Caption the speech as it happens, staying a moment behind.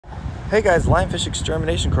Hey guys, Lionfish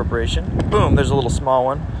Extermination Corporation. Boom, there's a little small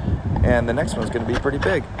one. And the next one's going to be pretty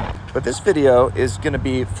big. But this video is going to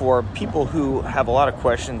be for people who have a lot of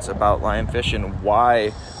questions about lionfish and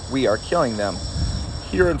why we are killing them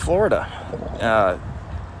here in Florida.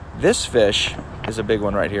 This fish is a big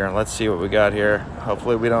one right here. And let's see what we got here.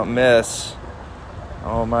 Hopefully we don't miss.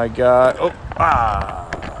 Oh my God. Oh,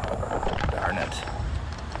 darn it.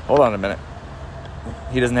 Hold on a minute.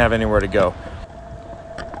 He doesn't have anywhere to go.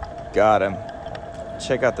 Got him.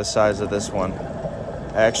 Check out the size of this one.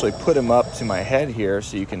 I actually put him up to my head here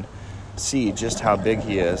so you can see just how big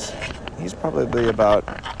he is. He's probably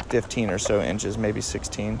about 15 or so inches, maybe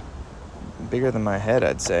 16. Bigger than my head,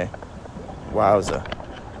 I'd say. Wowza.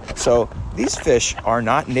 So these fish are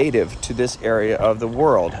not native to this area of the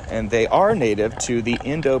world, and they are native to the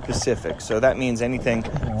Indo-Pacific. So that means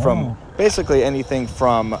basically anything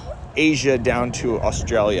from Asia down to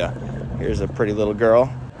Australia. Here's a pretty little girl.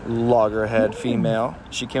 Loggerhead female.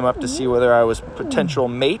 She came up to see whether I was potential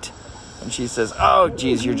mate, and she says, "Oh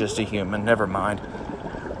geez, you're just a human, never mind."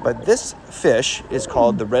 But this fish is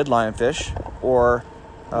called the red lionfish, or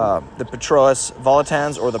the Petrolis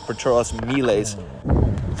volitans, or the Petrolis miles.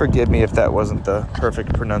 Forgive me if that wasn't the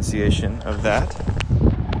perfect pronunciation of that.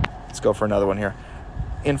 Let's go for another one here.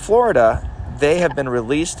 In Florida, they have been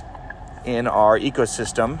released in our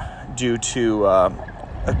ecosystem due to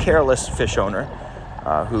a careless fish owner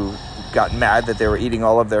who got mad that they were eating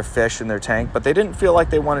all of their fish in their tank, but they didn't feel like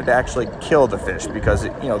they wanted to actually kill the fish because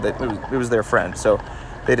it was their friend. So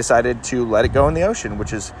they decided to let it go in the ocean,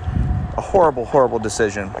 which is a horrible, horrible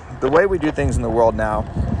decision. The way we do things in the world now,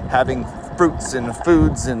 having fruits and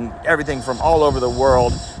foods and everything from all over the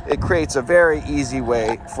world, it creates a very easy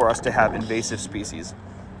way for us to have invasive species.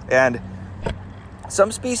 And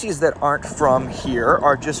some species that aren't from here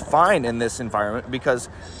are just fine in this environment because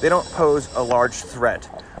they don't pose a large threat.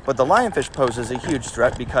 But the lionfish poses a huge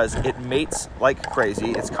threat because it mates like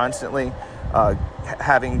crazy. It's constantly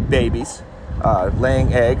having babies,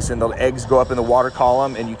 laying eggs, and the eggs go up in the water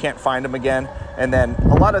column and you can't find them again. And then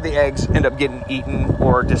a lot of the eggs end up getting eaten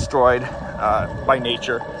or destroyed by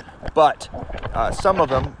nature. But some of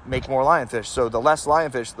them make more lionfish. So the less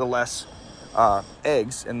lionfish, the less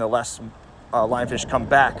eggs, and the less lionfish come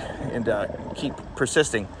back and keep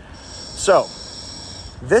persisting. So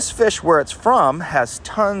this fish, where it's from, has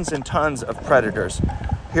tons and tons of predators.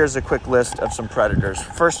 Here's a quick list of some predators.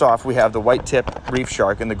 First off, we have the white-tip reef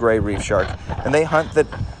shark and the gray reef shark, and they hunt the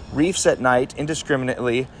reefs at night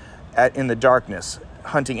indiscriminately in the darkness,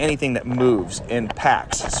 hunting anything that moves in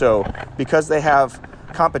packs. So because they have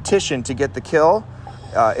competition to get the kill,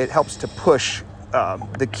 it helps to push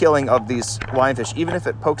the killing of these lionfish. Even if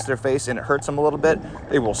it pokes their face and it hurts them a little bit,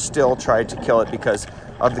 they will still try to kill it because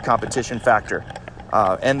of the competition factor.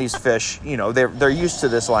 And these fish, they're used to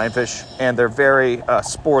this lionfish, and they're very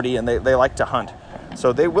sporty, and they like to hunt.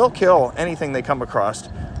 So they will kill anything they come across,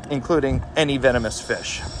 including any venomous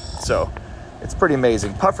fish. So it's pretty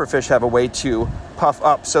amazing. Pufferfish have a way to puff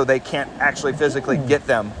up so they can't actually physically get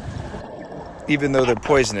them, even though they're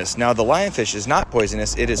poisonous. Now, the lionfish is not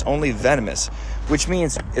poisonous, it is only venomous, which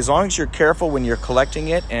means as long as you're careful when you're collecting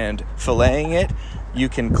it and filleting it, you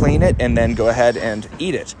can clean it and then go ahead and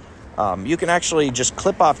eat it. You can actually just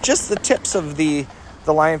clip off just the tips of the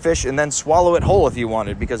lionfish and then swallow it whole if you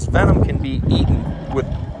wanted, because venom can be eaten with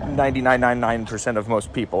 99.99% of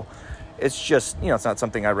most people. It's just, it's not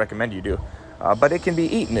something I recommend you do. But it can be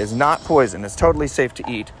eaten. It's not poison. It's totally safe to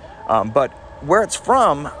eat. But where it's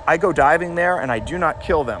from, I go diving there and I do not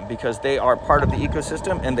kill them because they are part of the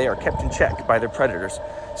ecosystem and they are kept in check by their predators.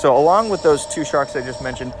 So along with those two sharks I just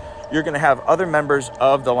mentioned, you're going to have other members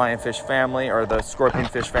of the lionfish family, or the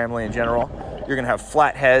scorpionfish family in general. You're going to have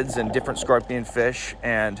flatheads and different scorpion fish,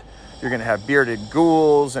 and you're going to have bearded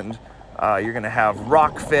ghouls, and you're going to have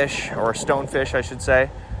rockfish, or stonefish, I should say.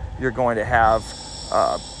 You're going to have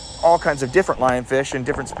all kinds of different lionfish and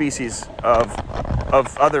different species of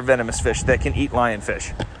other venomous fish that can eat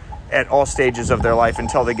lionfish at all stages of their life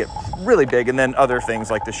until they get really big, and then other things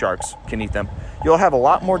like the sharks can eat them. You'll have a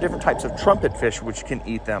lot more different types of trumpet fish which can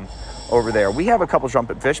eat them over there. We have a couple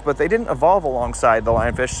trumpet fish, but they didn't evolve alongside the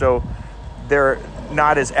lionfish, so they're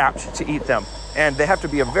not as apt to eat them. And they have to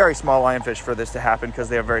be a very small lionfish for this to happen because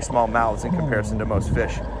they have very small mouths in comparison to most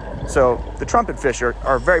fish. So the trumpet fish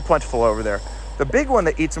are very plentiful over there. The big one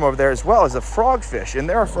that eats them over there as well is a frogfish, and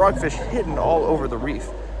there are frogfish hidden all over the reef.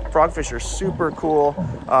 Frogfish are super cool.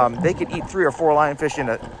 They can eat 3 or 4 lionfish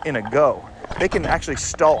in a go. They can actually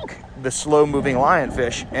stalk the slow-moving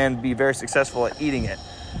lionfish and be very successful at eating it.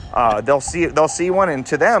 They'll see one, and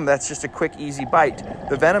to them, that's just a quick, easy bite.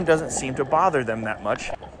 The venom doesn't seem to bother them that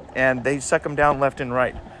much, and they suck them down left and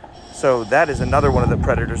right. So that is another one of the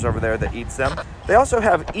predators over there that eats them. They also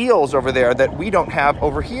have eels over there that we don't have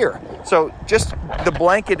over here. So just the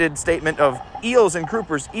blanketed statement of eels and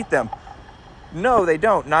groupers eat them. No, they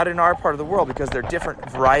don't. Not in our part of the world, because they're different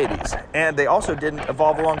varieties. And they also didn't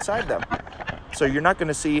evolve alongside them. So you're not going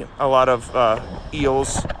to see a lot of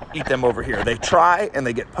eels eat them over here. They try and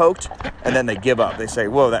they get poked and then they give up. They say,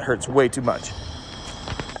 whoa, that hurts way too much.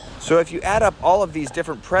 So if you add up all of these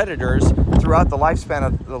different predators throughout the lifespan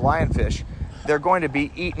of the lionfish, they're going to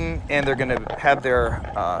be eaten and they're going to have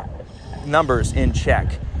their numbers in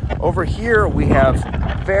check. Over here, we have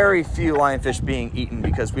very few lionfish being eaten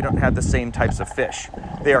because we don't have the same types of fish.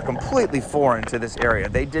 They are completely foreign to this area.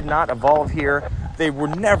 They did not evolve here. They were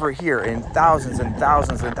never here in thousands and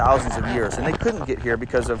thousands and thousands of years, and they couldn't get here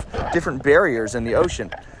because of different barriers in the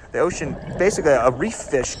ocean. The ocean, basically a reef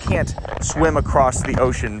fish can't swim across the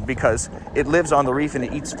ocean because it lives on the reef and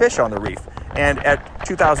it eats fish on the reef. And at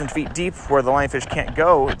 2,000 feet deep where the lionfish can't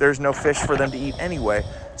go, there's no fish for them to eat anyway.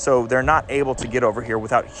 So they're not able to get over here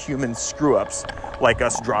without human screw-ups like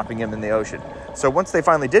us dropping them in the ocean. So once they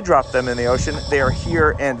finally did drop them in the ocean, they are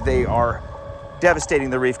here and they are devastating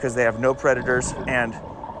the reef because they have no predators and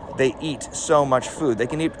they eat so much food. They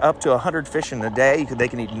can eat up to 100 fish in a day. They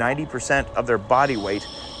can eat 90% of their body weight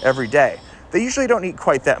every day. They usually don't eat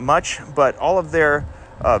quite that much, but all of their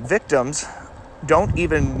victims don't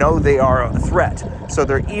even know they are a threat. So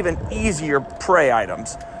they're even easier prey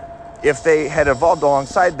items. If they had evolved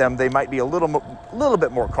alongside them, they might be a little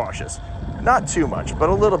bit more cautious. Not too much, but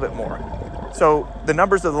a little bit more. So the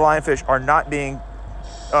numbers of the lionfish are not being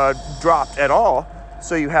dropped at all.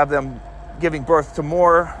 So you have them giving birth to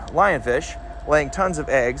more lionfish, laying tons of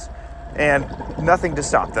eggs, and nothing to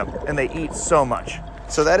stop them. And they eat so much.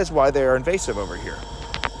 So that is why they are invasive over here.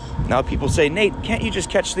 Now people say, Nate, can't you just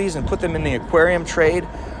catch these and put them in the aquarium trade?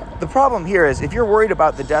 The problem here is if you're worried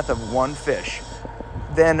about the death of one fish,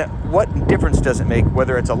 then what difference does it make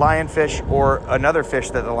whether it's a lionfish or another fish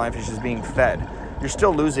that the lionfish is being fed? You're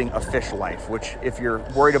still losing a fish life, which if you're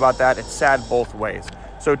worried about that, it's sad both ways.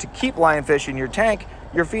 So to keep lionfish in your tank,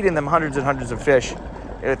 you're feeding them hundreds and hundreds of fish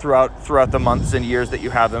throughout the months and years that you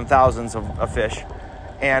have them, thousands of fish.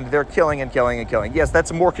 And they're killing and killing and killing. Yes,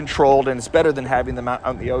 that's more controlled and it's better than having them out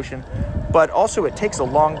in the ocean. But also it takes a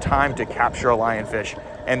long time to capture a lionfish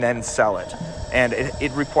and then sell it. And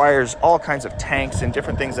it requires all kinds of tanks and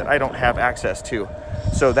different things that I don't have access to.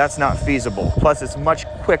 So that's not feasible. Plus it's much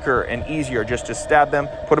quicker and easier just to stab them,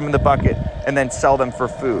 put them in the bucket, and then sell them for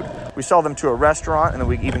food. We sell them to a restaurant, and then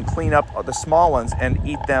we even clean up the small ones and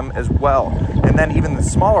eat them as well. And then even the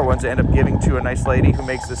smaller ones I end up giving to a nice lady who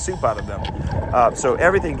makes the soup out of them. So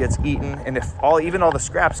everything gets eaten, and even all the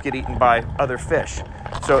scraps get eaten by other fish.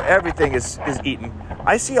 So everything is eaten.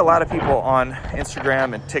 I see a lot of people on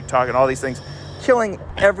Instagram and TikTok and all these things killing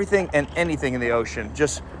everything and anything in the ocean.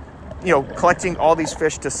 Just, collecting all these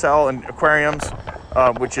fish to sell in aquariums,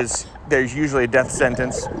 there's usually a death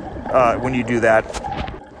sentence when you do that.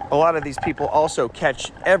 A lot of these people also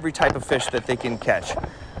catch every type of fish that they can catch.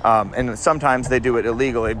 And sometimes they do it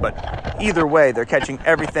illegally, but either way, they're catching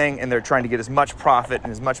everything and they're trying to get as much profit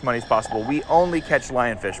and as much money as possible. We only catch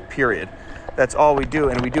lionfish, period. That's all we do,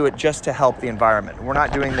 and we do it just to help the environment. We're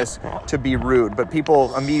not doing this to be rude, but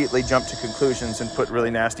people immediately jump to conclusions and put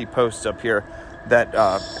really nasty posts up here that,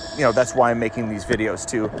 that's why I'm making these videos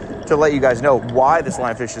to let you guys know why this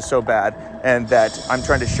lionfish is so bad, and that I'm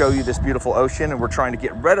trying to show you this beautiful ocean, and we're trying to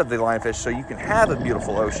get rid of the lionfish so you can have a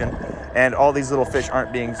beautiful ocean, and all these little fish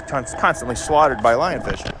aren't being constantly slaughtered by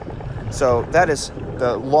lionfish. So that is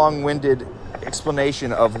the long-winded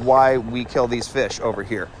explanation of why we kill these fish over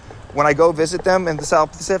here. When I go visit them in the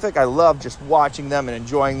South Pacific, I love just watching them and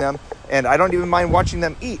enjoying them. And I don't even mind watching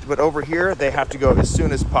them eat, but over here, they have to go as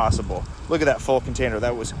soon as possible. Look at that full container.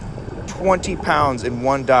 That was 20 pounds in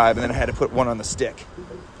one dive, and then I had to put one on the stick.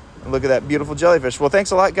 And look at that beautiful jellyfish. Well,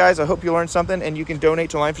 thanks a lot, guys. I hope you learned something, and you can donate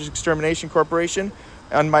to Lionfish Extermination Corporation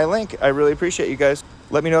on my link. I really appreciate you guys.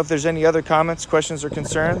 Let me know if there's any other comments, questions, or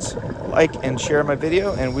concerns. Like and share my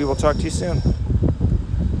video, and we will talk to you soon.